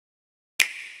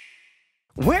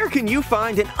Where can you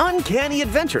find an uncanny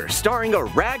adventure starring a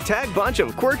ragtag bunch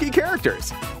of quirky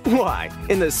characters? Why,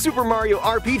 in the Super Mario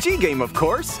RPG game, of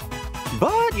course.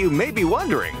 But you may be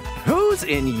wondering, who's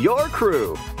in your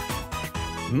crew?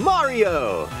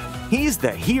 Mario! He's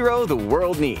the hero the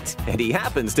world needs, and he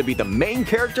happens to be the main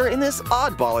character in this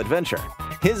oddball adventure.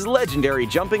 His legendary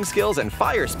jumping skills and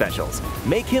fire specials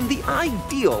make him the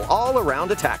ideal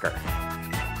all-around attacker.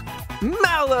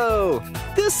 Mallow!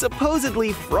 This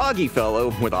supposedly froggy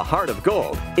fellow with a heart of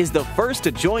gold is the first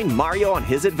to join Mario on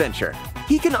his adventure.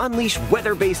 He can unleash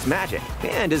weather-based magic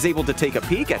and is able to take a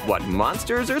peek at what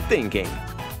monsters are thinking.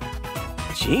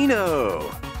 Gino!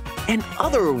 An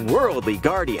otherworldly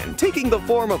guardian taking the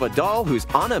form of a doll who's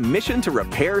on a mission to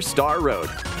repair Star Road.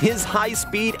 His high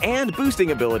speed and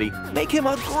boosting ability make him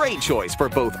a great choice for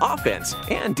both offense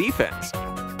and defense.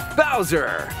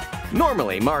 Bowser!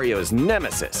 Normally Mario's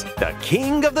nemesis, the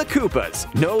King of the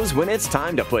Koopas, knows when it's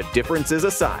time to put differences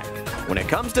aside. When it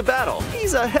comes to battle,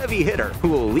 he's a heavy hitter who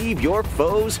will leave your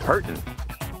foes hurtin'.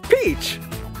 Peach!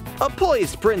 A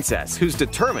poised princess who's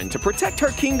determined to protect her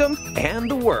kingdom and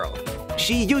the world.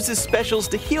 She uses specials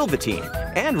to heal the team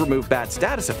and remove bad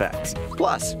status effects.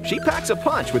 Plus, she packs a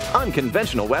punch with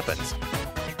unconventional weapons.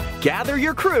 Gather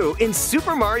your crew in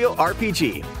Super Mario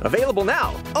RPG. Available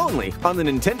now only on the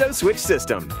Nintendo Switch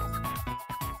system.